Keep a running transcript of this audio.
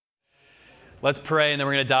Let's pray, and then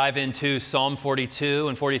we're going to dive into Psalm 42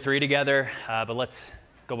 and 43 together. But let's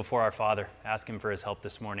go before our Father, ask Him for His help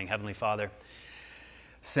this morning. Heavenly Father,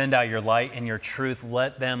 send out your light and your truth.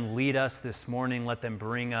 Let them lead us this morning. Let them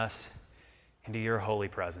bring us into your holy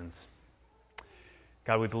presence.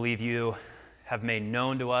 God, we believe you have made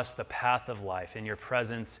known to us the path of life. In your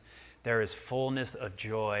presence, there is fullness of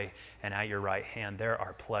joy, and at your right hand, there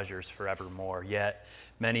are pleasures forevermore. Yet,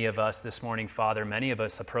 many of us this morning, Father, many of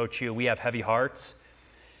us approach you. We have heavy hearts.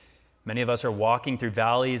 Many of us are walking through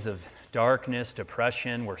valleys of darkness,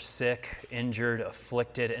 depression. We're sick, injured,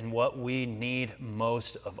 afflicted, and what we need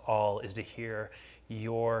most of all is to hear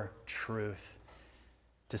your truth,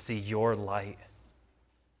 to see your light.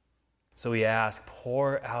 So we ask,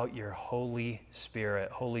 pour out your Holy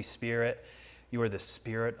Spirit. Holy Spirit, you are the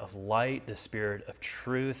Spirit of light, the Spirit of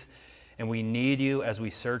truth, and we need you as we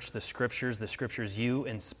search the Scriptures you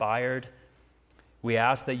inspired. We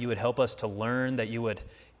ask that you would help us to learn, that you would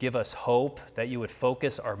give us hope, that you would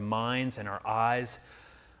focus our minds and our eyes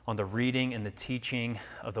on the reading and the teaching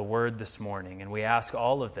of the Word this morning. And we ask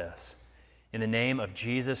all of this in the name of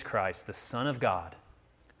Jesus Christ, the Son of God,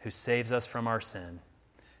 who saves us from our sin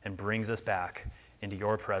and brings us back into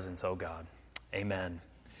your presence, O God. Amen.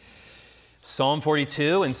 Psalm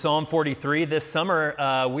 42 and Psalm 43. This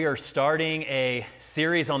summer, we are starting a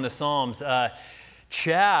series on the Psalms.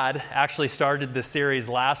 Chad actually started the series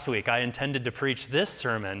last week. I intended to preach this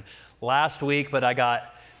sermon last week, but I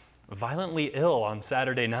got violently ill on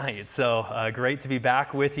Saturday night. So great to be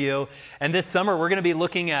back with you. And this summer, we're going to be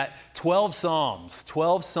looking at 12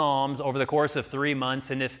 Psalms over the course of 3 months.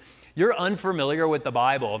 And if you're unfamiliar with the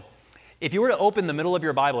Bible, if you were to open the middle of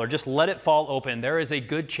your Bible or just let it fall open, there is a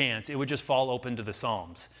good chance it would just fall open to the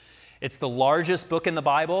Psalms. It's the largest book in the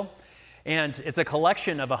Bible, and it's a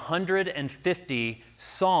collection of 150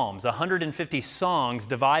 psalms, 150 songs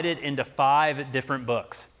divided into 5 different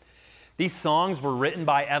books. These songs were written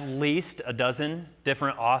by at least a dozen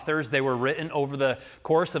different authors. They were written over the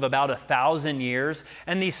course of about 1,000 years.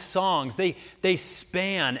 And these songs, they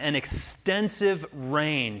span an extensive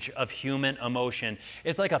range of human emotion.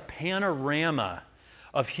 It's like a panorama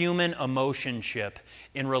of human emotionship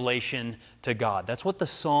in relation to God. That's what the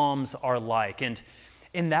Psalms are like. And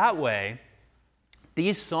in that way,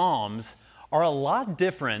 these Psalms are a lot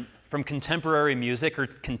different from contemporary music or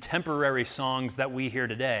contemporary songs that we hear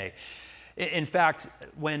today. In fact,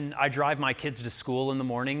 when I drive my kids to school in the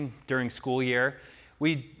morning during school year,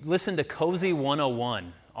 we listen to Cozy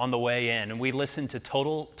 101 on the way in, and we listen to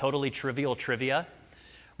Totally Trivial Trivia,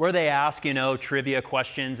 where they ask, trivia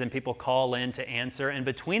questions and people call in to answer. And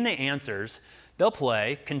between the answers, they'll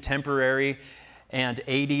play contemporary and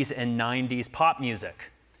 80s and 90s pop music.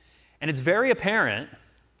 And it's very apparent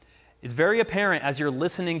as you're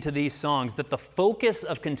listening to these songs that the focus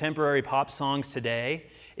of contemporary pop songs today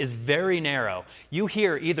is very narrow. You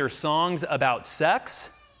hear either songs about sex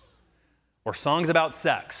or songs about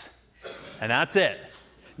sex, and that's it.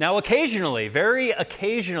 Now, very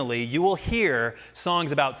occasionally, you will hear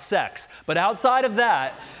songs about sex, but outside of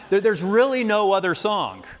that, there's really no other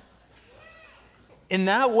song. In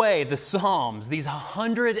that way, the Psalms, these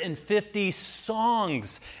 150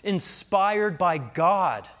 songs inspired by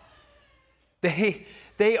God,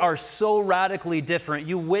 they are so radically different.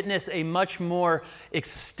 You witness a much more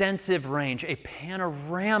extensive range, a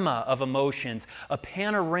panorama of emotions, a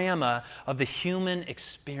panorama of the human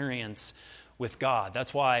experience with God.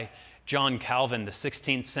 That's why John Calvin, the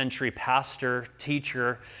 16th century pastor,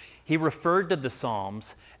 teacher, he referred to the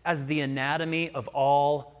Psalms as the anatomy of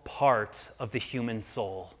all parts of the human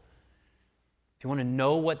soul. If you want to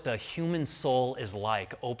know what the human soul is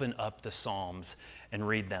like, open up the Psalms and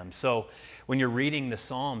read them. So when you're reading the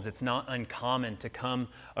Psalms, it's not uncommon to come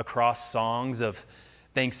across songs of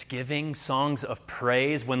thanksgiving, songs of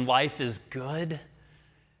praise, when life is good,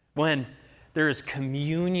 when there is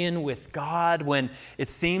communion with God, when it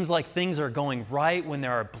seems like things are going right, when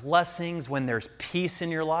there are blessings, when there's peace in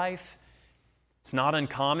your life. It's not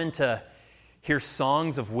uncommon to hear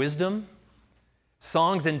songs of wisdom,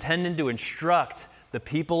 songs intended to instruct the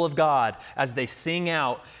people of God as they sing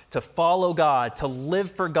out to follow God, to live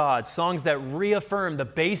for God, songs that reaffirm the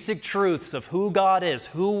basic truths of who God is,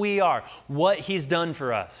 who we are, what He's done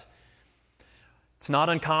for us. It's not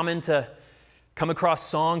uncommon to come across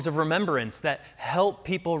songs of remembrance that help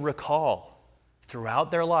people recall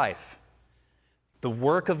throughout their life the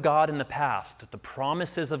work of God in the past, the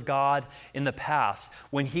promises of God in the past,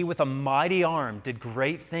 when He with a mighty arm did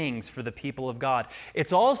great things for the people of God.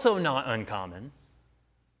 It's also not uncommon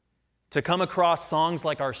to come across songs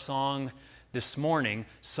like our song this morning,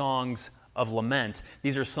 songs of lament.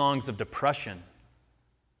 These are songs of depression,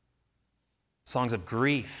 songs of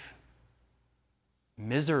grief,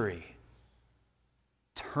 misery,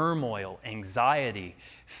 turmoil, anxiety,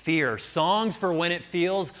 fear, songs for when it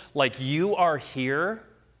feels like you are here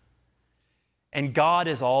and God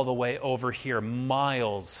is all the way over here,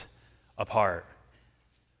 miles apart.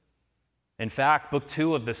 In fact, book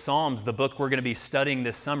 2 of the Psalms, the book we're going to be studying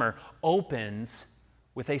this summer, opens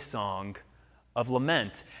with a song of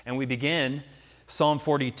lament. And we begin Psalm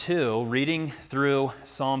 42, reading through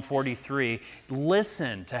Psalm 43.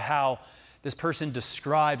 Listen to how this person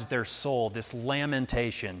describes their soul, this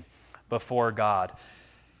lamentation before God.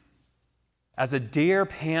 As a deer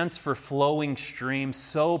pants for flowing streams,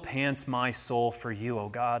 so pants my soul for you, O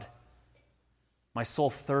God. My soul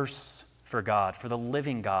thirsts for God, for the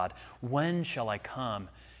living God. When shall I come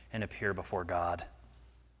and appear before God?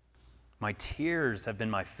 My tears have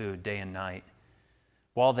been my food day and night,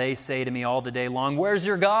 while they say to me all the day long, where's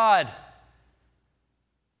your God?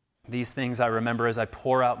 These things I remember as I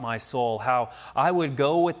pour out my soul, how I would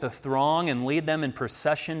go with the throng and lead them in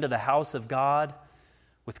procession to the house of God,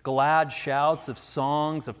 with glad shouts of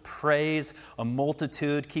songs of praise, a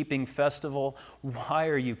multitude keeping festival. Why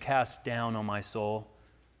are you cast down, O my soul?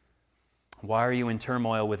 Why are you in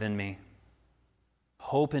turmoil within me?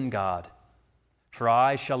 Hope in God, for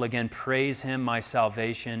I shall again praise him, my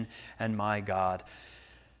salvation and my God.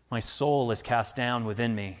 My soul is cast down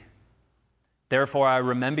within me. Therefore I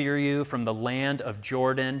remember you from the land of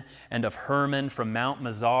Jordan and of Hermon, from Mount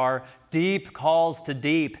Mizar. Deep calls to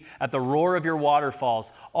deep at the roar of your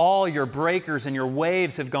waterfalls. All your breakers and your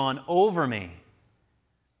waves have gone over me.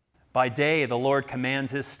 By day the Lord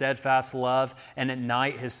commands his steadfast love, and at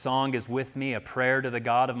night his song is with me, a prayer to the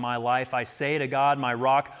God of my life. I say to God, my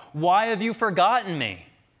rock, why have you forgotten me?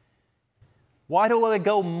 Why do I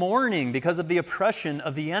go mourning because of the oppression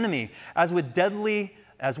of the enemy? As with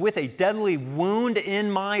a deadly wound in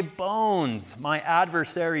my bones, my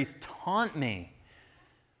adversaries taunt me,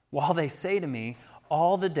 while they say to me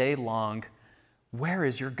all the day long, where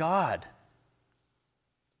is your God?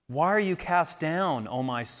 Why are you cast down, O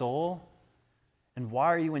my soul? And why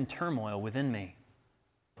are you in turmoil within me?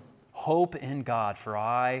 Hope in God, for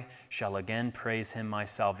I shall again praise him, my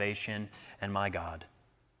salvation and my God.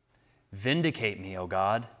 Vindicate me, O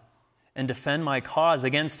God, and defend my cause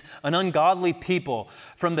against an ungodly people.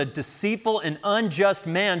 From the deceitful and unjust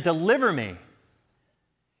man, deliver me.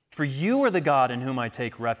 For you are the God in whom I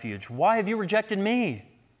take refuge. Why have you rejected me?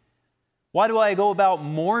 Why do I go about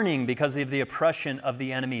mourning because of the oppression of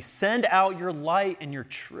the enemy? Send out your light and your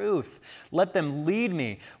truth. Let them lead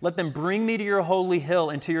me. Let them bring me to your holy hill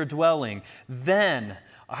and to your dwelling. Then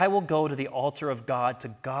I will go to the altar of God, to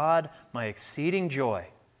God my exceeding joy.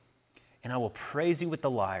 And I will praise you with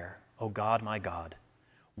the lyre, O God, my God.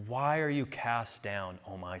 Why are you cast down,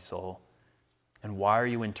 O my soul? And why are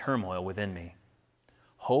you in turmoil within me?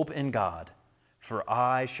 Hope in God, for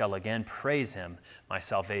I shall again praise him, my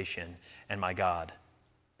salvation and my God.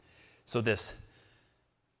 So this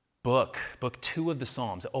book 2 of the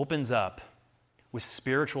Psalms, opens up with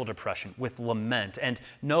spiritual depression, with lament. And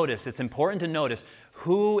notice, it's important to notice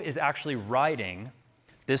who is actually writing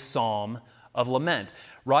this psalm of lament.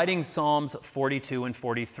 Writing Psalms 42 and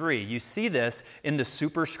 43. You see this in the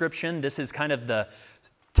superscription. This is kind of the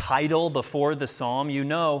title before the psalm. You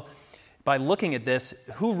know by looking at this,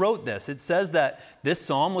 who wrote this? It says that this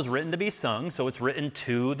psalm was written to be sung, so it's written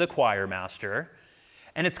to the choir master.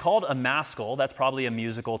 And it's called a maskil. That's probably a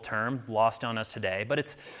musical term lost on us today. But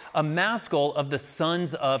it's a maskil of the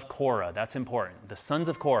sons of Korah. That's important. The sons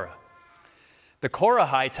of Korah. The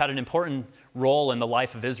Korahites had an important role in the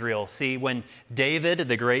life of Israel. See, when David,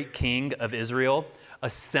 the great king of Israel,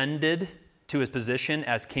 ascended to his position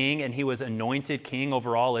as king and he was anointed king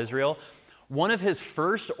over all Israel, one of his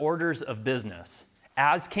first orders of business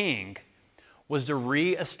as king was to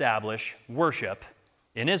reestablish worship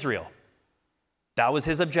in Israel. That was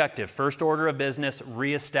his objective. First order of business,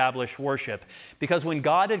 reestablish worship. Because when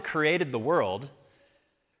God had created the world,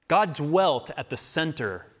 God dwelt at the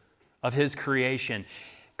center of his creation.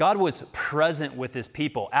 God was present with his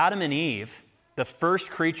people. Adam and Eve, the first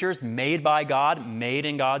creatures made by God, made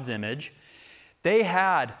in God's image, they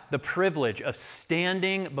had the privilege of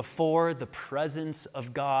standing before the presence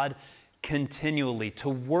of God continually to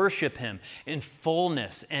worship him in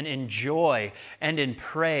fullness and in joy and in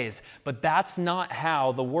praise. But that's not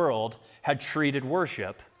how the world had treated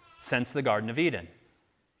worship since the Garden of Eden.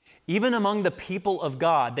 Even among the people of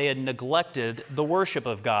God, they had neglected the worship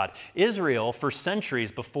of God. Israel, for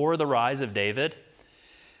centuries before the rise of David,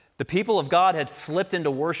 the people of God had slipped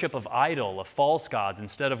into worship of false gods.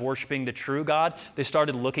 Instead of worshiping the true God, they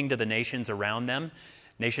started looking to the nations around them,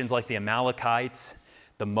 nations like the Amalekites,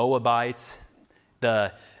 the Moabites,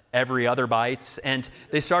 the every other bites, and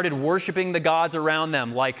they started worshiping the gods around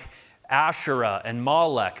them like Asherah and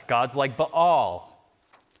Molech, gods like Baal.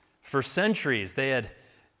 For centuries, they had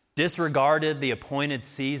disregarded the appointed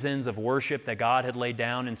seasons of worship that God had laid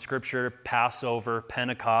down in Scripture, Passover,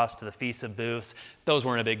 Pentecost, the Feast of Booths. Those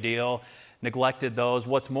weren't a big deal. Neglected those.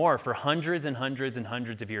 What's more, for hundreds and hundreds and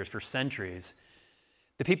hundreds of years, for centuries,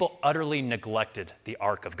 the people utterly neglected the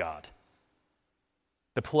ark of God.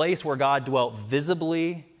 The place where God dwelt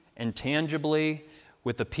visibly and tangibly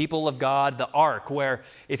with the people of God, the ark, where,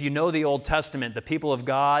 if you know the Old Testament, the people of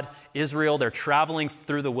God, Israel, they're traveling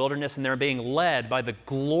through the wilderness and they're being led by the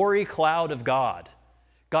glory cloud of God.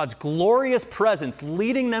 God's glorious presence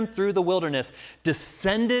leading them through the wilderness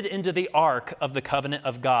descended into the ark of the covenant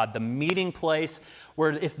of God, the meeting place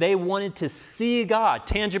where if they wanted to see God,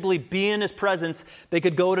 tangibly be in His presence, they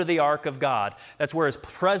could go to the ark of God. That's where His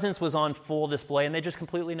presence was on full display, and they just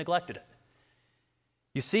completely neglected it.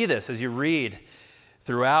 You see this as you read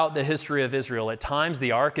throughout the history of Israel. At times,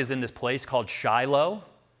 the ark is in this place called Shiloh,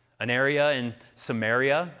 an area in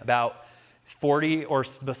Samaria, about 40 or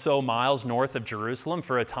so miles north of Jerusalem.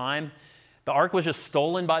 For a time, the ark was just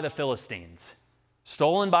stolen by the Philistines.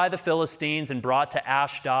 Stolen by the Philistines and brought to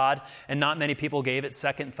Ashdod, and not many people gave it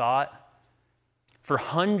second thought. For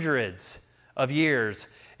hundreds of years,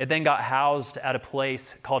 it then got housed at a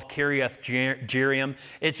place called Kiriath Jearim.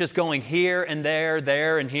 It's just going here and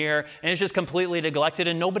there and here, and it's just completely neglected,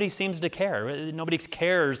 and nobody seems to care. Nobody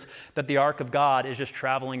cares that the ark of God is just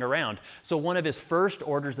traveling around. So one of his first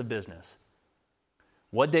orders of business,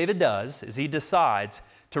 what David does is he decides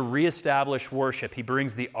to reestablish worship. He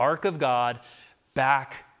brings the ark of God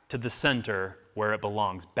back to the center where it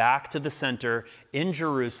belongs, back to the center in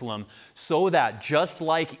Jerusalem, so that just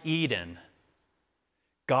like Eden,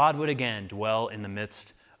 God would again dwell in the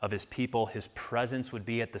midst of His people. His presence would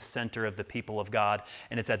be at the center of the people of God.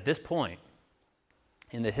 And it's at this point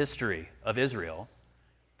in the history of Israel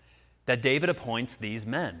that David appoints these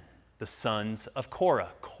men, the sons of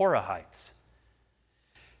Korah, Korahites,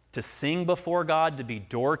 to sing before God, to be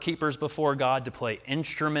doorkeepers before God, to play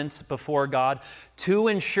instruments before God, to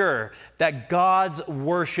ensure that God's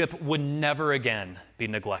worship would never again be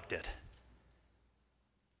neglected.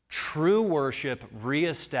 True worship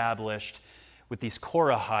reestablished with these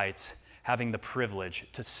Korahites having the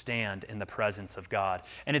privilege to stand in the presence of God.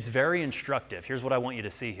 And it's very instructive. Here's what I want you to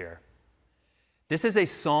see here. This is a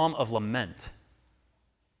psalm of lament.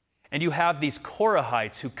 And you have these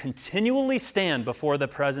Korahites who continually stand before the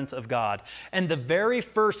presence of God. And the very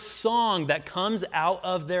first song that comes out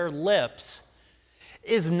of their lips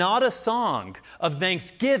is not a song of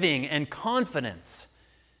thanksgiving and confidence.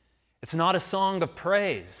 It's not a song of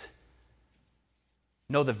praise.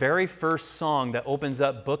 No, the very first song that opens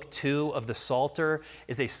up book 2 of the Psalter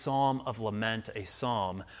is a psalm of lament, a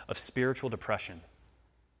psalm of spiritual depression.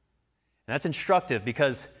 And that's instructive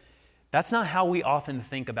because that's not how we often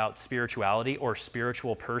think about spirituality or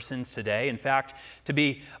spiritual persons today. In fact, to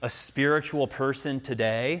be a spiritual person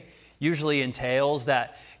today usually entails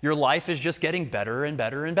that your life is just getting better and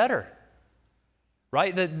better and better.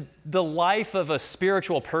 Right? The life of a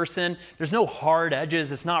spiritual person, there's no hard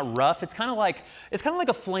edges, it's not rough. It's kind of like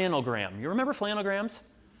a flannelgram. You remember flannelgrams?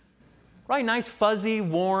 Right? Nice, fuzzy,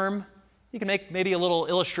 warm. You can make maybe a little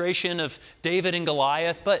illustration of David and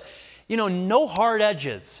Goliath, but no hard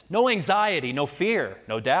edges, no anxiety, no fear,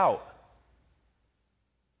 no doubt.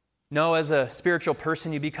 No, as a spiritual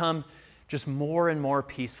person, you become just more and more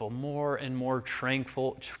peaceful, more and more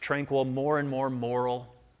tranquil, more and more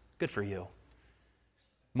moral. Good for you.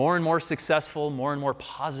 More and more successful, more and more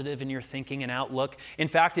positive in your thinking and outlook. In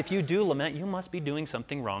fact, if you do lament, you must be doing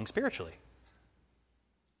something wrong spiritually.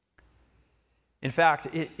 In fact,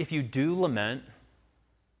 if you do lament,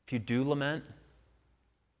 you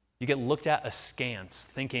get looked at askance,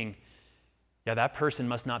 thinking, yeah, that person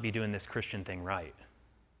must not be doing this Christian thing right.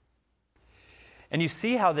 And you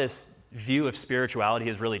see how this view of spirituality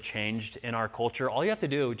has really changed in our culture. All you have to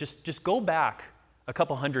do, just go back a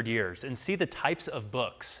couple hundred years and see the types of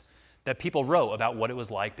books that people wrote about what it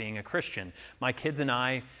was like being a Christian. My kids and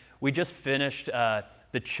I, we just finished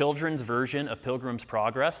the children's version of Pilgrim's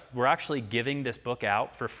Progress. We're actually giving this book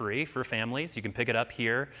out for free for families. You can pick it up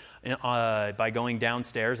here by going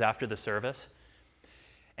downstairs after the service.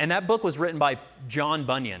 And that book was written by John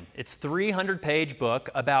Bunyan. It's a 300-page book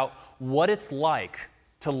about what it's like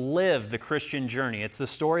to live the Christian journey. It's the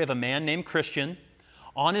story of a man named Christian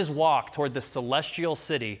on his walk toward the celestial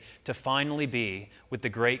city to finally be with the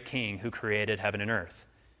great King who created heaven and earth.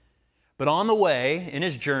 But on the way, in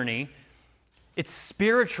his journey, it's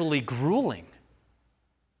spiritually grueling.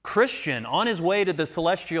 Christian, on his way to the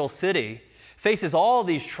celestial city, faces all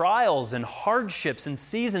these trials and hardships and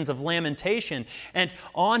seasons of lamentation. And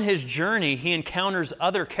on his journey, he encounters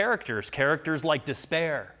other characters like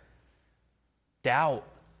despair, doubt,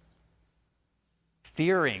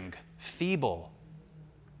 fearing, feeble,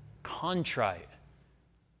 contrite,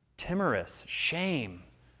 timorous, shame,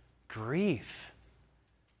 grief.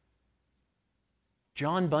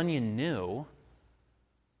 John Bunyan knew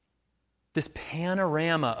this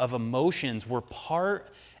panorama of emotions were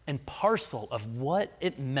part and parcel of what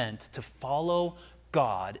it meant to follow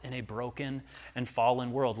God in a broken and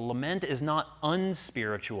fallen world. Lament is not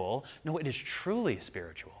unspiritual. No, it is truly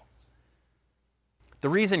spiritual. The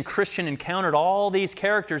reason Christian encountered all these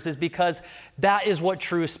characters is because that is what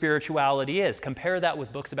true spirituality is. Compare that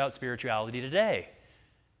with books about spirituality today.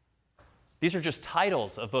 These are just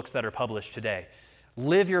titles of books that are published today.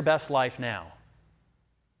 Live your best life now.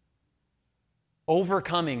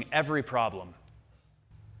 Overcoming every problem.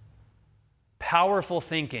 Powerful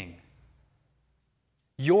thinking.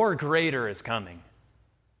 Your greater is coming.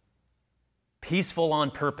 Peaceful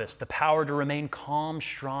on purpose, the power to remain calm,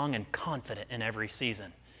 strong, and confident in every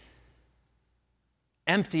season.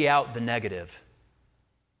 Empty out the negative.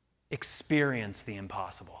 Experience the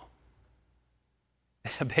impossible.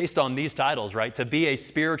 Based on these titles, right? To be a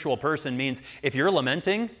spiritual person means if you're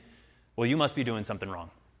lamenting, well, you must be doing something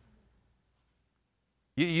wrong.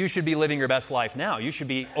 You should be living your best life now. You should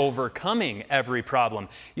be overcoming every problem.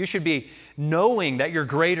 You should be knowing that your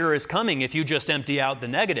greater is coming if you just empty out the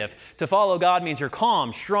negative. To follow God means you're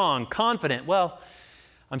calm, strong, confident. Well,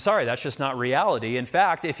 I'm sorry, that's just not reality. In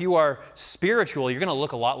fact, if you are spiritual, you're going to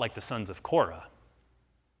look a lot like the sons of Korah.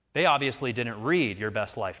 They obviously didn't read Your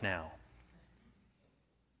Best Life Now.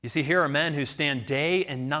 You see, here are men who stand day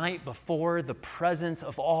and night before the presence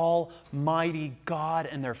of Almighty God,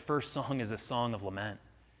 and their first song is a song of lament,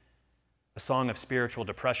 a song of spiritual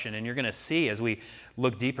depression. And you're going to see as we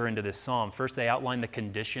look deeper into this psalm, first they outline the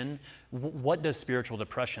condition. What does spiritual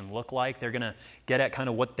depression look like? They're going to get at kind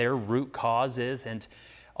of what their root cause is, and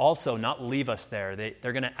also not leave us there.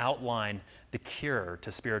 They're going to outline the cure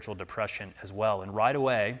to spiritual depression as well. And right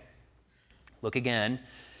away, look again,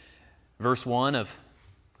 verse 1 of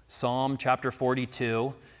Psalm chapter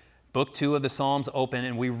 42, book 2 of the Psalms open,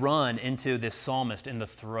 and we run into this psalmist in the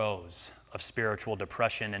throes of spiritual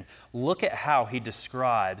depression. And look at how he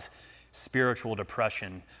describes spiritual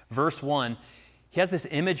depression. Verse 1, he has this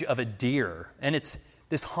image of a deer, and it's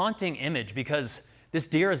this haunting image because this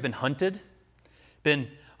deer has been hunted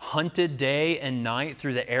day and night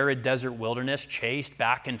through the arid desert wilderness, chased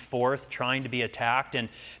back and forth, trying to be attacked. And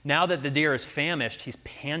now that the deer is famished, he's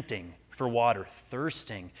panting for water,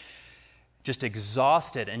 thirsting, just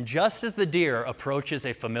exhausted. And just as the deer approaches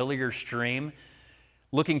a familiar stream,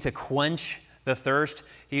 looking to quench the thirst,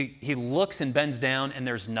 he looks and bends down, and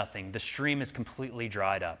there's nothing. The stream is completely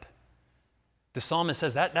dried up. The psalmist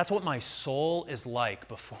says that's what my soul is like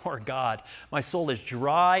before God. My soul is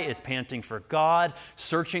dry, it's panting for God,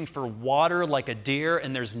 searching for water like a deer,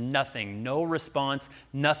 and there's nothing, no response,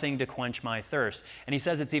 nothing to quench my thirst. And he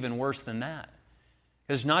says it's even worse than that.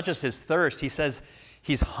 It's not just his thirst. He says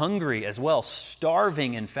he's hungry as well,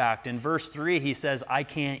 starving, in fact. In verse 3, he says, I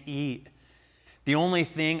can't eat. The only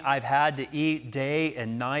thing I've had to eat day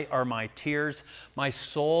and night are my tears. My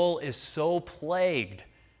soul is so plagued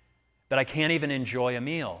that I can't even enjoy a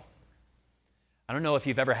meal. I don't know if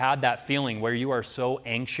you've ever had that feeling where you are so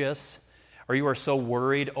anxious or you are so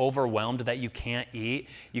worried, overwhelmed that you can't eat.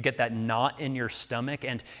 You get that knot in your stomach,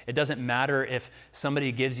 and it doesn't matter if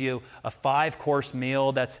somebody gives you a 5-course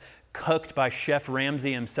meal that's cooked by Chef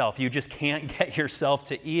Ramsay himself. You just can't get yourself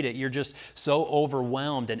to eat it. You're just so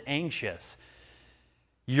overwhelmed and anxious.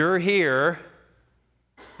 You're here,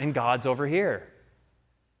 and God's over here.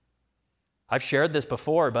 I've shared this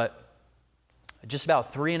before, but just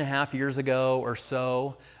about 3.5 years ago or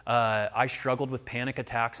so, I struggled with panic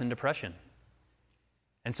attacks and depression.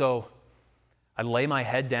 And so I'd lay my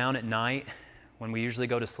head down at night when we usually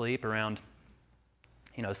go to sleep around,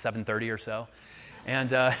 7:30 or so.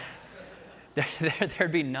 And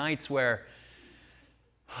there'd be nights where,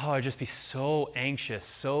 I'd just be so anxious,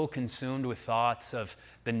 so consumed with thoughts of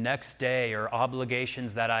the next day or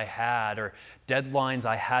obligations that I had or deadlines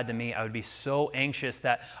I had to meet. I would be so anxious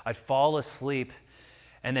that I'd fall asleep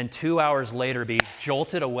and then 2 hours later be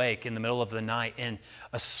jolted awake in the middle of the night in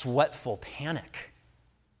a sweatful panic.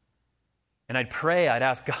 And I'd pray, I'd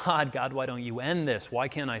ask God, why don't you end this? Why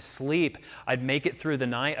can't I sleep? I'd make it through the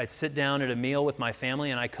night. I'd sit down at a meal with my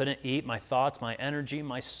family and I couldn't eat. My thoughts, my energy,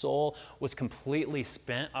 my soul was completely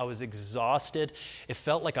spent. I was exhausted. It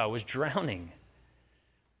felt like I was drowning.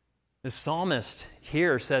 The psalmist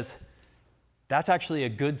here says that's actually a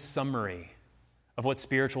good summary of what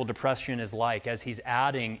spiritual depression is like, as he's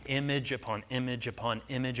adding image upon image upon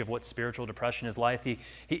image of what spiritual depression is like,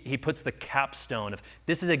 he puts the capstone of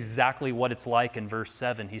this is exactly what it's like in verse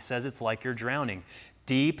 7. He says it's like you're drowning.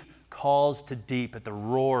 Deep calls to deep at the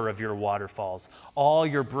roar of your waterfalls. All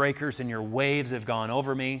your breakers and your waves have gone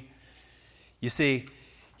over me. You see,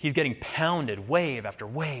 he's getting pounded wave after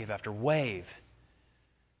wave after wave.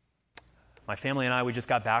 My family and I, we just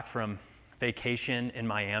got back from vacation in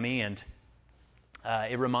Miami, and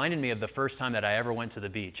it reminded me of the first time that I ever went to the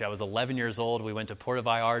beach. I was 11 years old. We went to Puerto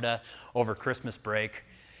Vallarta over Christmas break.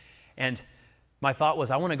 And my thought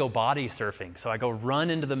was, I want to go body surfing. So I go run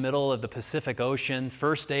into the middle of the Pacific Ocean,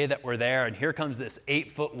 first day that we're there, and here comes this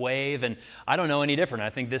 8-foot wave, and I don't know any different. I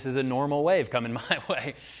think this is a normal wave coming my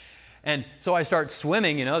way. And so I start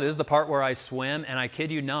swimming, this is the part where I swim, and I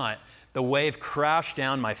kid you not, the wave crashed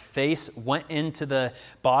down, my face went into the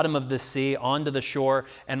bottom of the sea, onto the shore,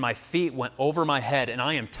 and my feet went over my head, and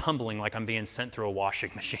I am tumbling like I'm being sent through a washing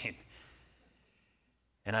machine.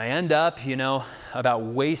 And I end up, about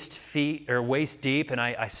waist deep, and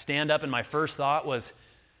I stand up, and my first thought was,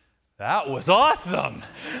 that was awesome.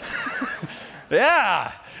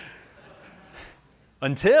 Yeah.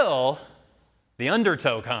 Until the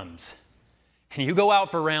undertow comes, and you go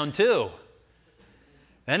out for round 2.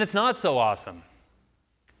 Then it's not so awesome.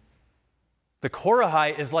 The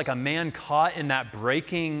Korahite is like a man caught in that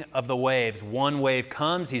breaking of the waves. One wave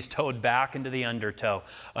comes, he's towed back into the undertow.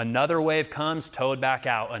 Another wave comes, towed back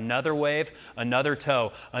out. Another wave, another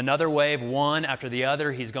tow. Another wave, one after the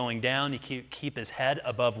other, he's going down. He keep his head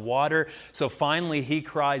above water. So finally he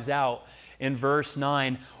cries out in verse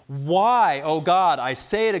 9, "Why, O God, I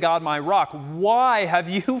say to God my rock, why have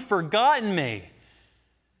you forgotten me?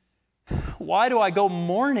 Why do I go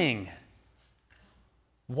mourning?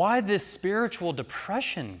 Why this spiritual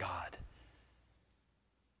depression, God?"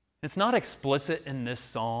 It's not explicit in this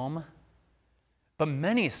psalm, but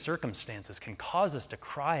many circumstances can cause us to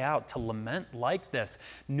cry out, to lament like this.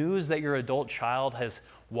 News that your adult child has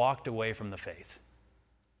walked away from the faith.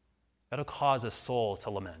 That'll cause a soul to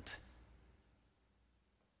lament.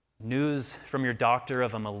 News from your doctor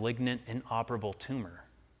of a malignant, inoperable tumor.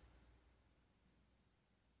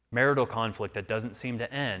 Marital conflict that doesn't seem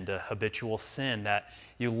to end, a habitual sin that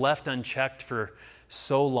you left unchecked for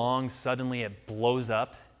so long, suddenly it blows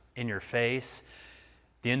up in your face.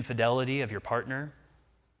 The infidelity of your partner,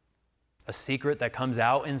 a secret that comes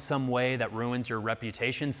out in some way that ruins your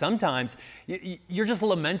reputation. Sometimes you're just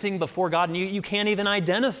lamenting before God and you can't even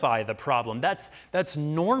identify the problem. That's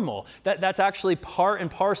normal. That's actually part and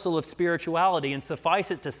parcel of spirituality. And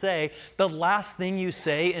suffice it to say, the last thing you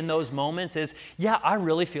say in those moments is, yeah, I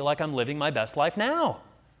really feel like I'm living my best life now.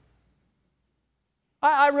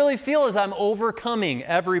 I really feel as I'm overcoming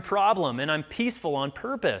every problem and I'm peaceful on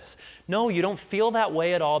purpose. No, you don't feel that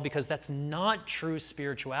way at all, because that's not true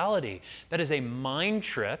spirituality. That is a mind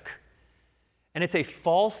trick, and it's a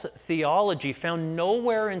false theology found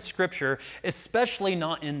nowhere in Scripture, especially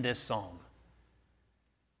not in this psalm.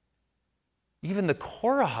 Even the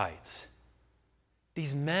Korahites,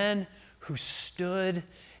 these men who stood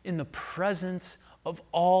in the presence of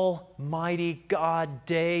Almighty God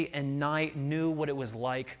day and night, knew what it was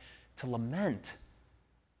like to lament,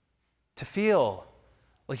 to feel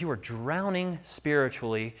like you were drowning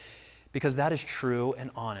spiritually, because that is true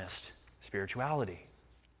and honest spirituality.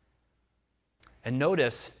 And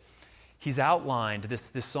notice, this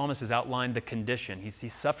psalmist has outlined the condition.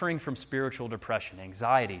 He's suffering from spiritual depression,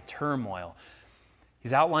 anxiety, turmoil.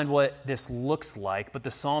 He's outlined what this looks like, but the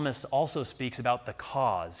psalmist also speaks about the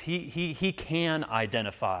cause. He can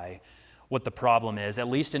identify what the problem is, at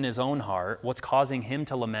least in his own heart, what's causing him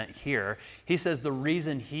to lament here. He says the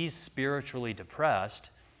reason he's spiritually depressed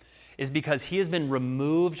is because he has been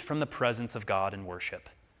removed from the presence of God in worship.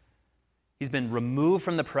 He's been removed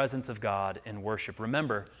from the presence of God in worship.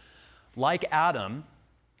 Remember, like Adam,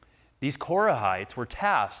 these Korahites were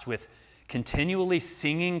tasked with continually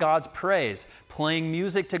singing God's praise, playing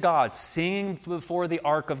music to God, singing before the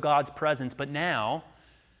ark of God's presence. But now,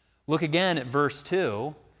 look again at verse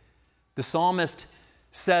 2. The psalmist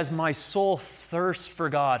says, "My soul thirsts for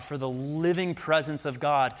God, for the living presence of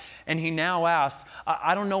God." And he now asks,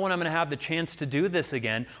 I don't know when I'm going to have the chance to do this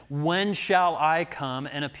again. When shall I come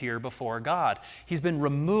and appear before God? He's been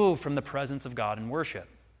removed from the presence of God in worship.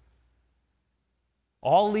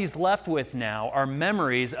 All he's left with now are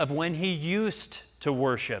memories of when he used to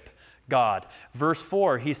worship God. Verse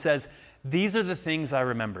 4, he says, "These are the things I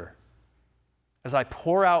remember as I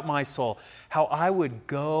pour out my soul, how I would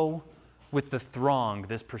go with the throng,"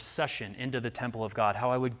 this procession into the temple of God, "how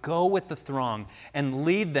I would go with the throng and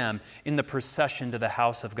lead them in the procession to the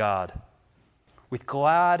house of God. with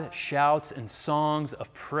glad shouts and songs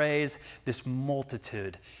of praise, this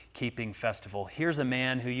multitude keeping festival. Here's a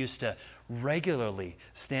man who used to regularly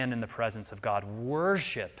stand in the presence of God,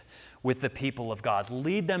 worship with the people of God,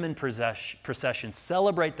 lead them in procession,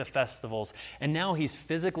 celebrate the festivals, and now he's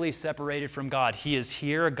physically separated from God. He is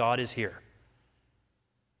here, God is here.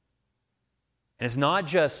 And it's not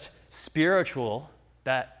just spiritual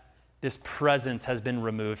that this presence has been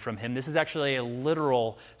removed from him. This is actually a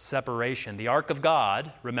literal separation. The ark of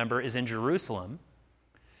God, remember, is in Jerusalem.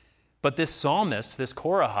 But this psalmist, this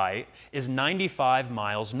Korahite, is 95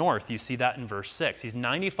 miles north. You see that in verse 6. He's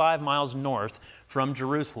 95 miles north from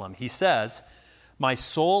Jerusalem. He says, "My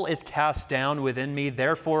soul is cast down within me,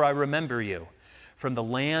 therefore I remember you, from the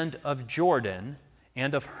land of Jordan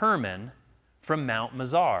and of Hermon, from Mount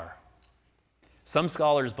Mizar." Some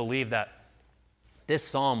scholars believe that this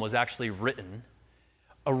psalm was actually written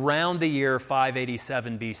around the year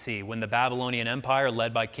 587 BC, when the Babylonian Empire,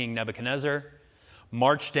 led by King Nebuchadnezzar,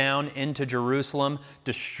 marched down into Jerusalem,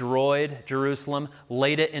 destroyed Jerusalem,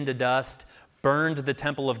 laid it into dust, burned the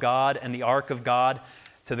temple of God and the ark of God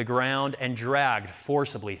to the ground, and dragged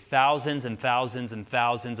forcibly thousands and thousands and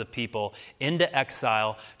thousands of people into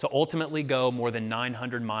exile to ultimately go more than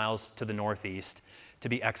 900 miles to the northeast to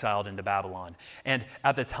be exiled into Babylon. And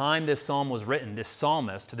at the time this psalm was written, this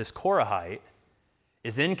psalmist, this Korahite,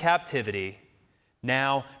 is in captivity,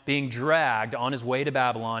 now being dragged on his way to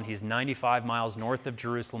Babylon. He's 95 miles north of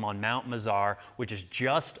Jerusalem on Mount Mizar, which is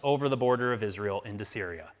just over the border of Israel into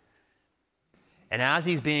Syria. And as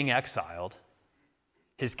he's being exiled,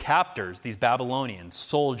 his captors, these Babylonian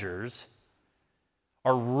soldiers,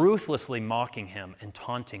 are ruthlessly mocking him and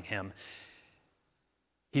taunting him.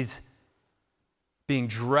 He's being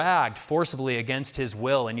dragged forcibly against his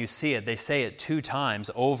will, and you see it. They say it 2 times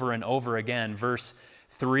over and over again. Verse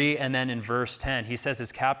 3 and then in verse 10, he says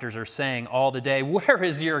his captors are saying all the day, "Where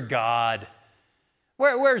is your God?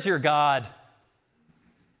 Where's your God?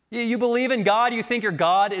 You believe in God? You think your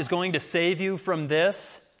God is going to save you from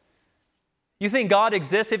this? You think God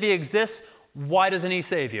exists? If he exists, why doesn't he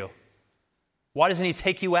save you? Why doesn't he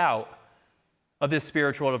take you out of this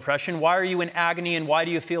spiritual depression? Why are you in agony, and why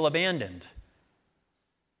do you feel abandoned?"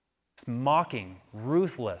 It's mocking,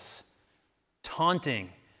 ruthless,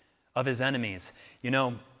 taunting of his enemies. You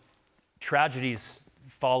know, tragedies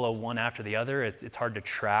follow one after the other. It's hard to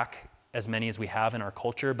track as many as we have in our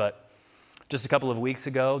culture, but just a couple of weeks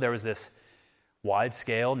ago, there was this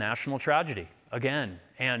wide-scale national tragedy again.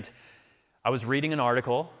 And I was reading an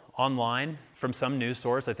article online from some news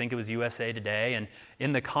source, I think it was USA Today, and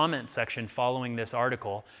in the comment section following this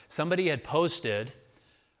article, somebody had posted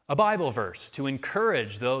a Bible verse to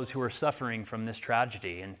encourage those who are suffering from this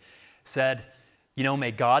tragedy, and said, you know,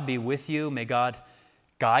 may God be with you, may God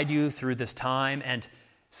guide you through this time. And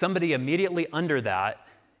somebody immediately under that,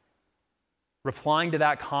 replying to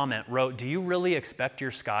that comment, wrote, "Do you really expect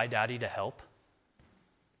your sky daddy to help?"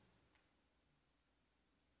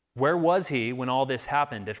 Where was he when all this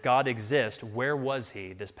happened? If God exists, where was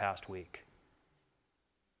he this past week?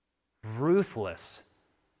 Ruthless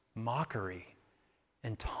mockery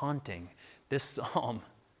and taunting. This psalm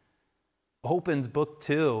opens book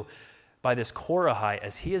 2 by this Korahite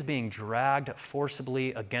as he is being dragged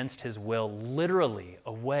forcibly against his will, literally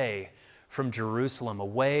away from Jerusalem,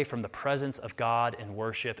 away from the presence of God in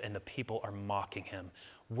worship, and the people are mocking him.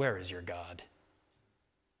 Where is your God?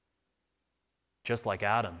 Just like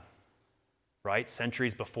Adam, right?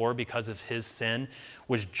 Centuries before, because of his sin,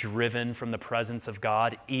 was driven from the presence of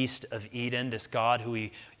God east of Eden, this God who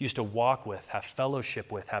he used to walk with, have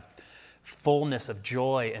fellowship with, have fullness of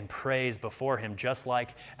joy and praise before him. Just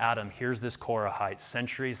like Adam, here's this Korahite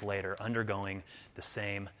centuries later undergoing the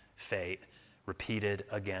same fate, repeated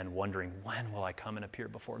again, wondering, when will I come and appear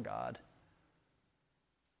before God?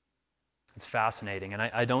 It's fascinating, and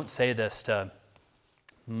I don't say this to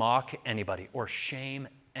mock anybody or shame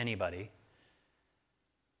anybody,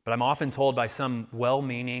 but I'm often told by some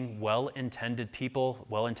well-meaning, well-intended people,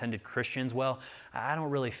 well-intended Christians, well, I don't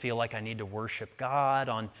really feel like I need to worship God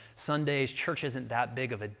on Sundays. Church isn't that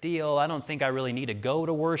big of a deal. I don't think I really need to go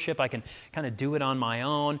to worship. I can kind of do it on my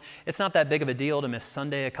own. It's not that big of a deal to miss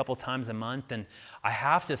Sunday a couple times a month. And I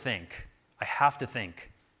have to think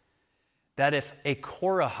that if a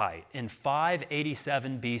Korahite in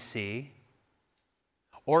 587 BC,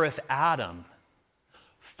 or if Adam,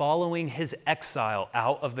 following his exile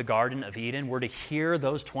out of the Garden of Eden, were to hear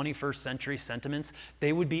those 21st century sentiments,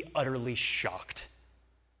 they would be utterly shocked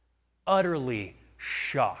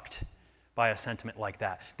by a sentiment like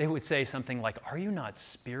that. They would say something like, "Are you not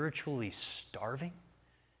spiritually starving?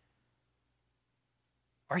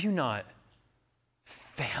 Are you not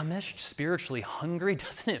famished, spiritually hungry?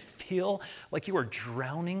 Doesn't it feel like you are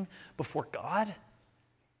drowning before God?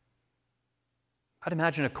 I'd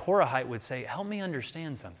imagine a Korahite would say, help me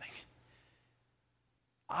understand something.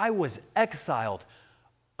 I was exiled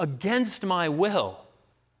against my will,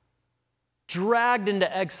 dragged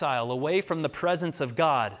into exile away from the presence of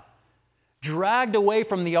God, dragged away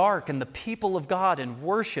from the ark and the people of God and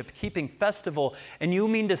worship, keeping festival, and you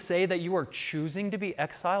mean to say that you are choosing to be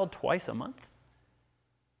exiled twice a month?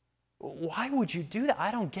 Why would you do that?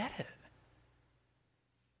 I don't get it.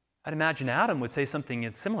 I'd imagine Adam would say something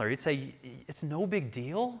similar. He'd say, it's no big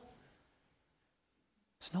deal.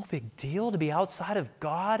 It's no big deal to be outside of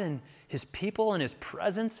God and his people and his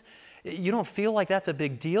presence. You don't feel like that's a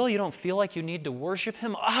big deal? You don't feel like you need to worship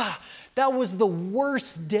him? That was the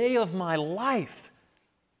worst day of my life.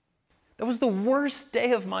 That was the worst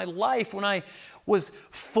day of my life when I was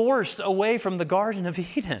forced away from the Garden of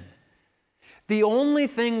Eden. The only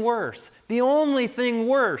thing worse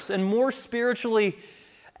and more spiritually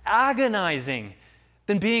agonizing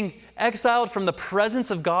than being exiled from the presence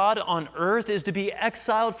of God on earth is to be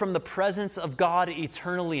exiled from the presence of God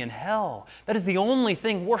eternally in hell. That is the only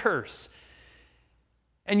thing worse.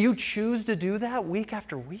 And you choose to do that week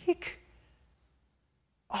after week?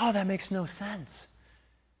 That makes no sense.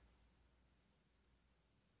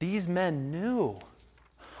 These men knew,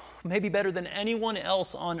 maybe better than anyone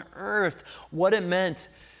else on earth, what it meant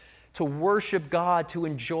to worship God, to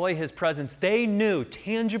enjoy his presence. They knew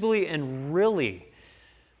tangibly and really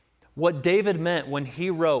what David meant when he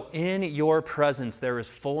wrote, in your presence there is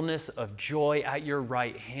fullness of joy, at your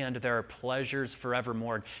right hand there are pleasures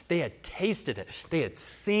forevermore. They had tasted it. They had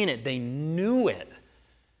seen it. They knew it.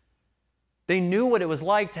 They knew what it was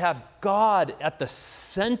like to have God at the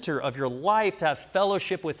center of your life, to have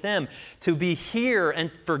fellowship with him, to be here and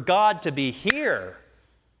for God to be here.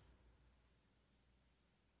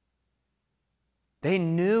 They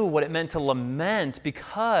knew what it meant to lament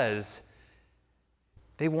because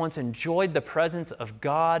they once enjoyed the presence of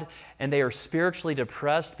God, and they are spiritually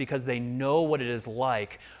depressed because they know what it is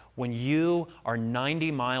like when you are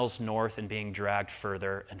 90 miles north and being dragged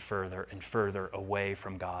further and further and further away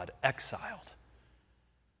from God, exiled.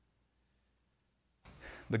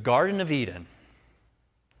 The Garden of Eden,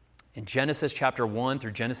 in Genesis chapter 1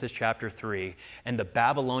 through Genesis chapter 3, and the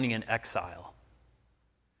Babylonian exile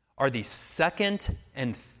are the second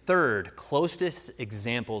and third closest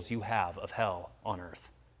examples you have of hell on earth.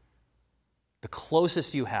 The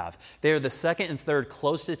closest you have. They are the second and third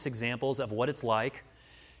closest examples of what it's like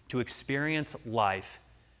to experience life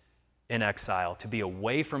in exile, to be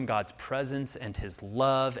away from God's presence and his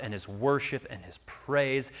love and his worship and his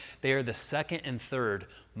praise. They are the second and third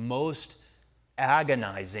most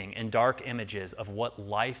agonizing and dark images of what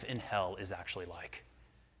life in hell is actually like.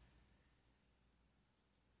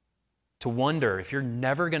 To wonder if you're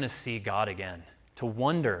never going to see God again. To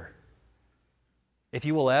wonder if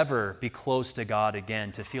you will ever be close to God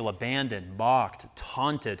again. To feel abandoned, mocked,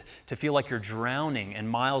 taunted. To feel like you're drowning and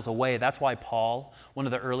miles away. That's why Paul, one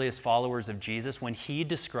of the earliest followers of Jesus, when he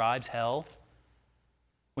describes hell,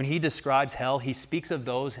 he speaks of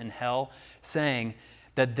those in hell saying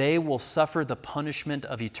that they will suffer the punishment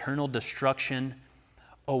of eternal destruction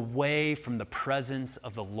away from the presence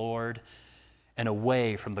of the Lord and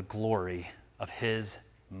away from the glory of his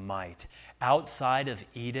might. Outside of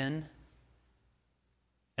Eden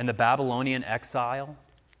and the Babylonian exile,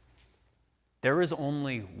 there is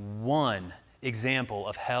only one example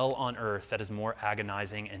of hell on earth that is more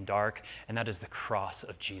agonizing and dark, and that is the cross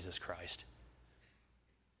of Jesus Christ.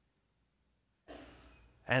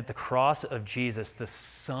 And at the cross of Jesus, the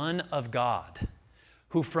Son of God,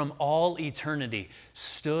 who from all eternity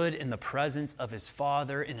stood in the presence of his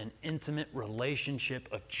Father in an intimate relationship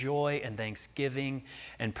of joy and thanksgiving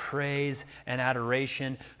and praise and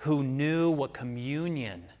adoration, who knew what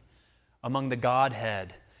communion among the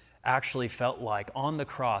Godhead actually felt like. On the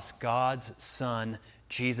cross, God's Son,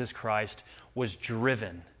 Jesus Christ, was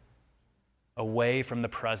driven away from the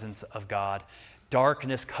presence of God.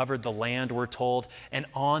 Darkness covered the land, we're told, and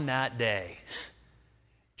on that day,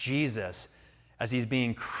 Jesus, as he's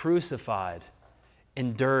being crucified,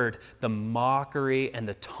 endured the mockery and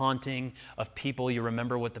the taunting of people. You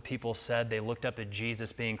remember what the people said? They looked up at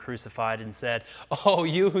Jesus being crucified and said, "Oh,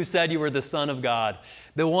 you who said you were the Son of God,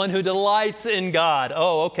 the one who delights in God.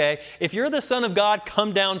 Oh, okay. If you're the Son of God,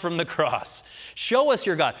 come down from the cross. Show us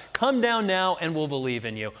your God. Come down now and we'll believe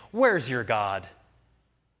in you. Where's your God?"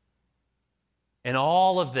 And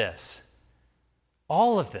all of this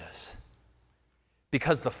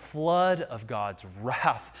Because the flood of God's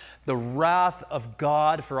wrath, the wrath of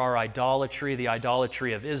God for our idolatry, the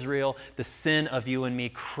idolatry of Israel, the sin of you and me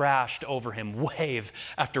crashed over him wave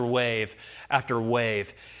after wave after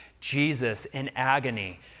wave. Jesus, in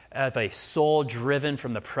agony, as a soul driven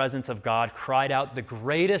from the presence of God, cried out the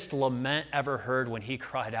greatest lament ever heard when he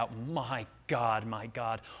cried out, my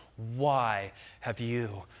God, why have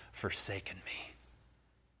you forsaken me?"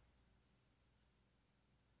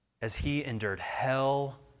 As he endured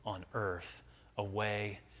hell on earth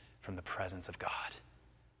away from the presence of God.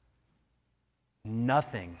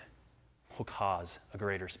 Nothing will cause a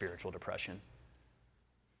greater spiritual depression.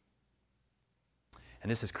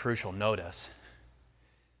 And this is crucial. Notice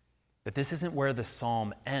that this isn't where the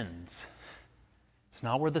psalm ends. It's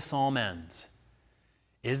not where the psalm ends.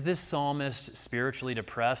 Is this psalmist spiritually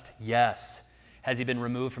depressed? Yes. Has he been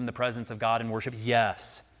removed from the presence of God in worship?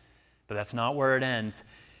 Yes. But that's not where it ends.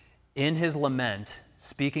 In his lament,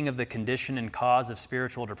 speaking of the condition and cause of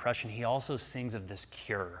spiritual depression, he also sings of this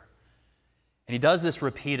cure. And he does this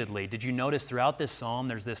repeatedly. Did you notice throughout this psalm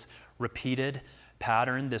there's this repeated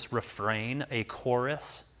pattern, this refrain, a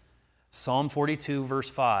chorus? Psalm 42, verse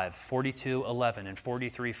 5, 42, 11, and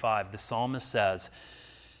 43, 5, the psalmist says,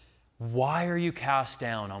 "Why are you cast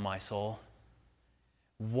down, O my soul?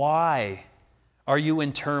 Why are you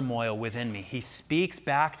in turmoil within me?" He speaks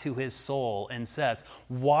back to his soul and says,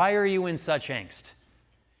 "Why are you in such angst?"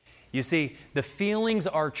 You see, the feelings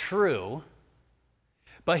are true,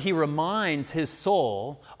 but he reminds his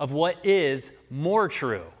soul of what is more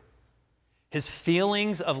true. His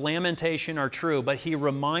feelings of lamentation are true, but he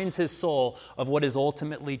reminds his soul of what is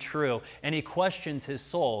ultimately true. And he questions his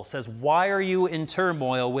soul, says, "Why are you in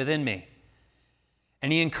turmoil within me?"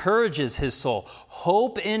 And he encourages his soul,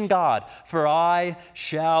 "Hope in God, for I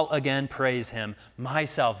shall again praise him, my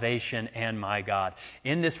salvation and my God."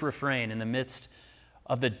 In this refrain, in the midst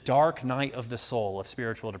of the dark night of the soul of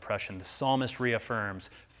spiritual depression, the psalmist reaffirms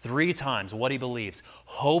 3 times what he believes.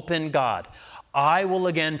 Hope in God. I will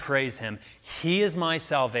again praise him. He is my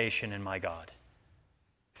salvation and my God.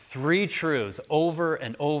 3 truths over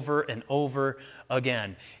and over and over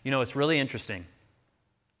again. You know, it's really interesting.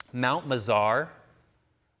 Mount Mizar,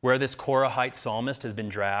 where this Korahite psalmist has been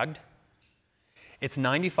dragged, it's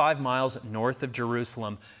 95 miles north of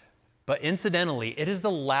Jerusalem. But incidentally, it is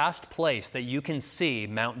the last place that you can see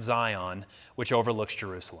Mount Zion, which overlooks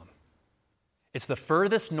Jerusalem. It's the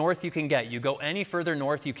furthest north you can get. You go any further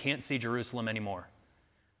north, you can't see Jerusalem anymore.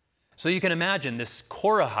 So you can imagine this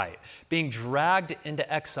Korahite being dragged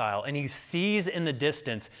into exile, and he sees in the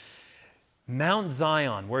distance Mount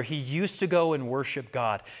Zion, where he used to go and worship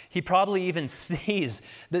God. He probably even sees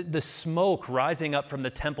the smoke rising up from the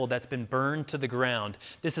temple that's been burned to the ground.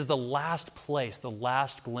 This is the last place, the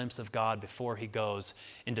last glimpse of God before he goes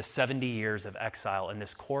into 70 years of exile. And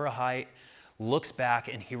this Korahite looks back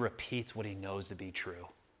and he repeats what he knows to be true.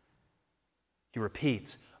 He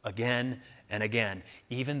repeats again and again,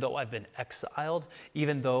 "Even though I've been exiled,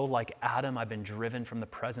 even though like Adam I've been driven from the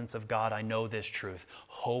presence of God, I know this truth.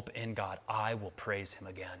 Hope in God. I will praise him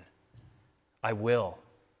again. I will.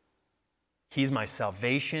 He's my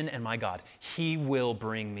salvation and my God. He will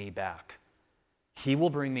bring me back. He will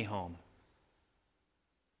bring me home.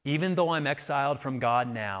 Even though I'm exiled from God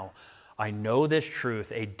now, I know this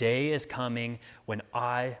truth. A day is coming when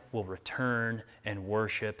I will return and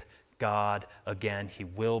worship God again. He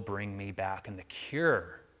will bring me back." And the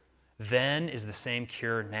cure then is the same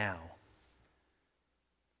cure now.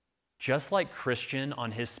 Just like Christian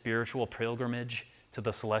on his spiritual pilgrimage to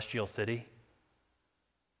the celestial city,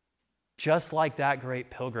 just like that great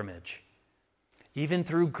pilgrimage, even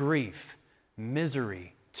through grief,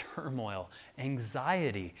 misery, turmoil,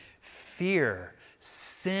 anxiety, fear,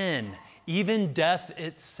 sin, even death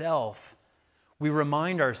itself, we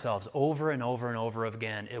remind ourselves over and over and over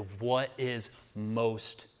again of what is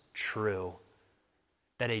most true.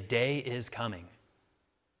 That a day is coming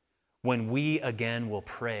when we again will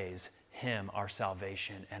praise him, our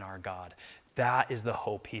salvation and our God. That is the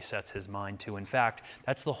hope he sets his mind to. In fact,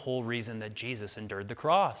 that's the whole reason that Jesus endured the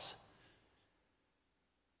cross.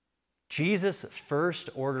 Jesus' first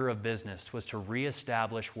order of business was to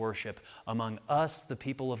reestablish worship among us, the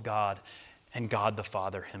people of God, and God the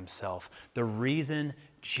Father himself. The reason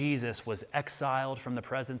Jesus was exiled from the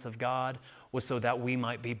presence of God was so that we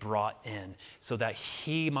might be brought in, so that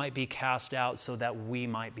he might be cast out, so that we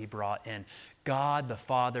might be brought in. God the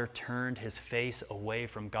Father turned his face away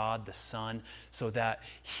from God the Son so that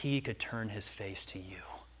he could turn his face to you.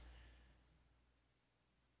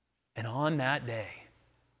 And on that day,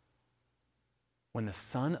 when the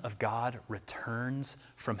Son of God returns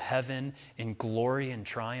from heaven in glory and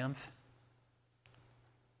triumph,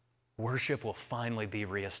 worship will finally be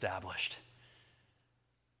reestablished.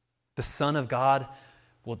 The Son of God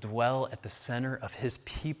will dwell at the center of his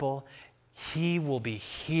people. He will be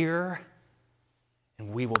here,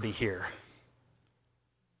 and we will be here.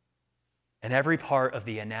 And every part of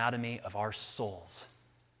the anatomy of our souls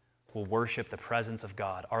will worship the presence of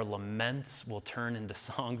God. Our laments will turn into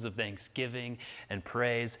songs of thanksgiving and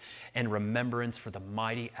praise and remembrance for the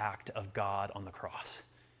mighty act of God on the cross.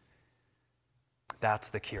 That's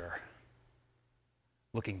the cure.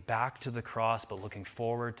 Looking back to the cross, but looking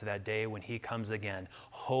forward to that day when he comes again.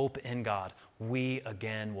 Hope in God. We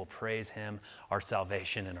again will praise him, our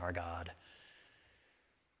salvation and our God.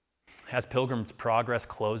 As Pilgrim's Progress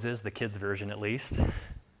closes, the kids' version at least,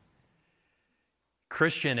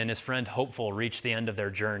 Christian and his friend Hopeful reached the end of their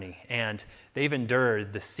journey, and they've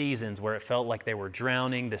endured the seasons where it felt like they were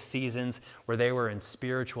drowning, the seasons where they were in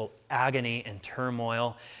spiritual agony and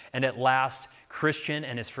turmoil, and at last, Christian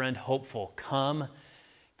and his friend Hopeful come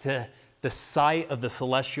to the site of the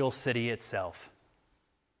celestial city itself.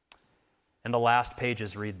 And the last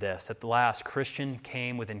pages read this: at the last, Christian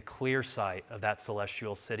came within clear sight of that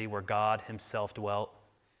celestial city where God himself dwelt.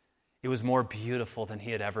 It was more beautiful than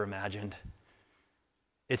he had ever imagined.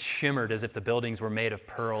 It shimmered as if the buildings were made of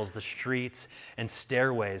pearls. The streets and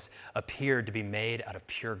stairways appeared to be made out of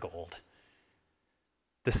pure gold.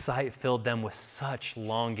 The sight filled them with such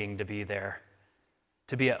longing to be there,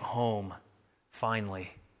 to be at home,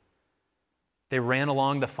 finally. They ran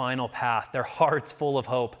along the final path, their hearts full of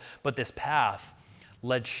hope, but this path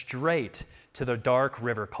led straight to the dark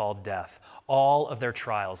river called death. All of their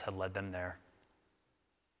trials had led them there.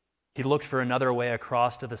 He looked for another way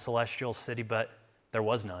across to the celestial city, but there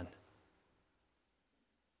was none.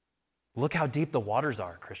 Look how deep the waters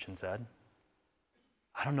are, Christian said.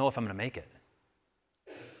 I don't know if I'm going to make it.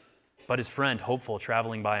 But his friend, Hopeful,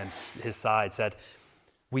 traveling by his side, said,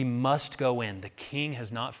 we must go in. The King has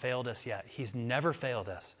not failed us yet. He's never failed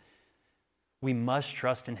us. We must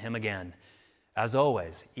trust in him again, as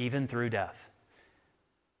always, even through death.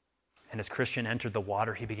 And as Christian entered the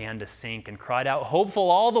water, he began to sink and cried out, Hopeful,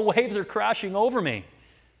 all the waves are crashing over me.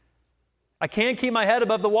 I can't keep my head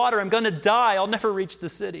above the water. I'm going to die. I'll never reach the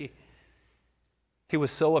city. He was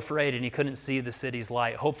so afraid and he couldn't see the city's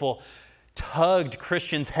light. Hopeful tugged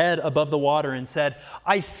Christian's head above the water and said,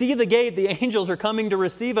 I see the gate. The angels are coming to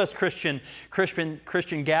receive us, Christian.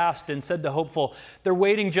 Christian gasped and said to Hopeful, they're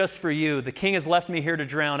waiting just for you. The King has left me here to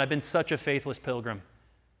drown. I've been such a faithless pilgrim.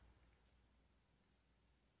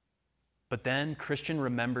 But then Christian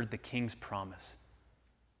remembered the King's promise.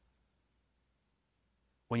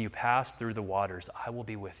 When you pass through the waters, I will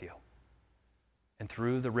be with you. And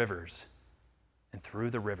through the rivers,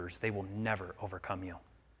 they will never overcome you.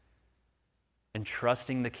 And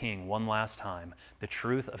trusting the King one last time, the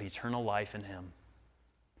truth of eternal life in him,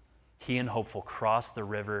 he and Hopeful crossed the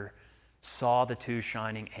river, saw the two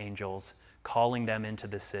shining angels calling them into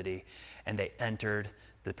the city, and they entered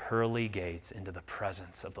the pearly gates into the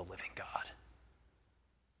presence of the living God.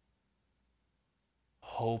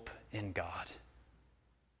 Hope in God.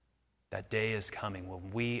 That day is coming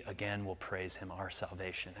when we again will praise him, our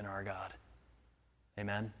salvation and our God.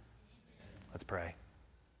 Amen? Let's pray.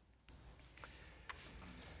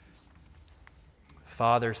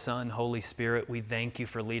 Father, Son, Holy Spirit, we thank you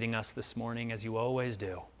for leading us this morning as you always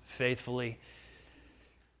do, faithfully.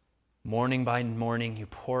 Morning by morning, you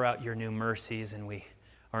pour out your new mercies, and we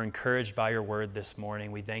are encouraged by your word this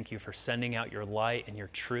morning. We thank you for sending out your light and your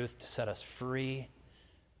truth to set us free,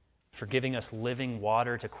 for giving us living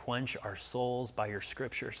water to quench our souls by your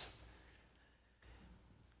scriptures.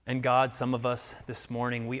 And God, some of us this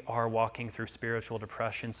morning, we are walking through spiritual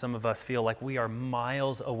depression. Some of us feel like we are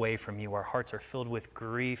miles away from you. Our hearts are filled with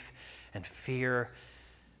grief and fear.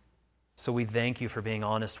 So we thank you for being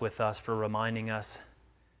honest with us, for reminding us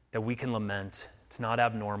that we can lament. It's not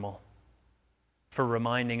abnormal. For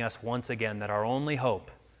reminding us once again that our only hope,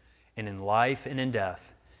 and in life and in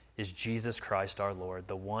death, is Jesus Christ our Lord,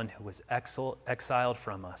 the one who was exiled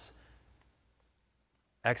from us,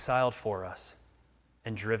 exiled for us,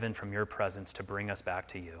 and driven from your presence to bring us back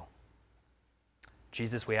to you.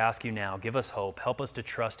 Jesus, we ask you now, give us hope. Help us to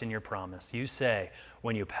trust in your promise. You say,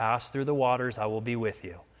 when you pass through the waters, I will be with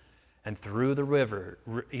you. And through the river,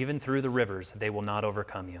 even through the rivers, they will not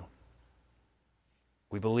overcome you.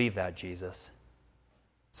 We believe that, Jesus.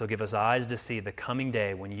 So give us eyes to see the coming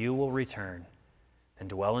day when you will return and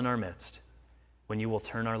dwell in our midst, when you will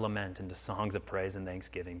turn our lament into songs of praise and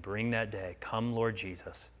thanksgiving. Bring that day. Come, Lord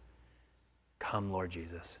Jesus. Come, Lord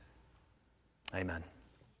Jesus. Amen.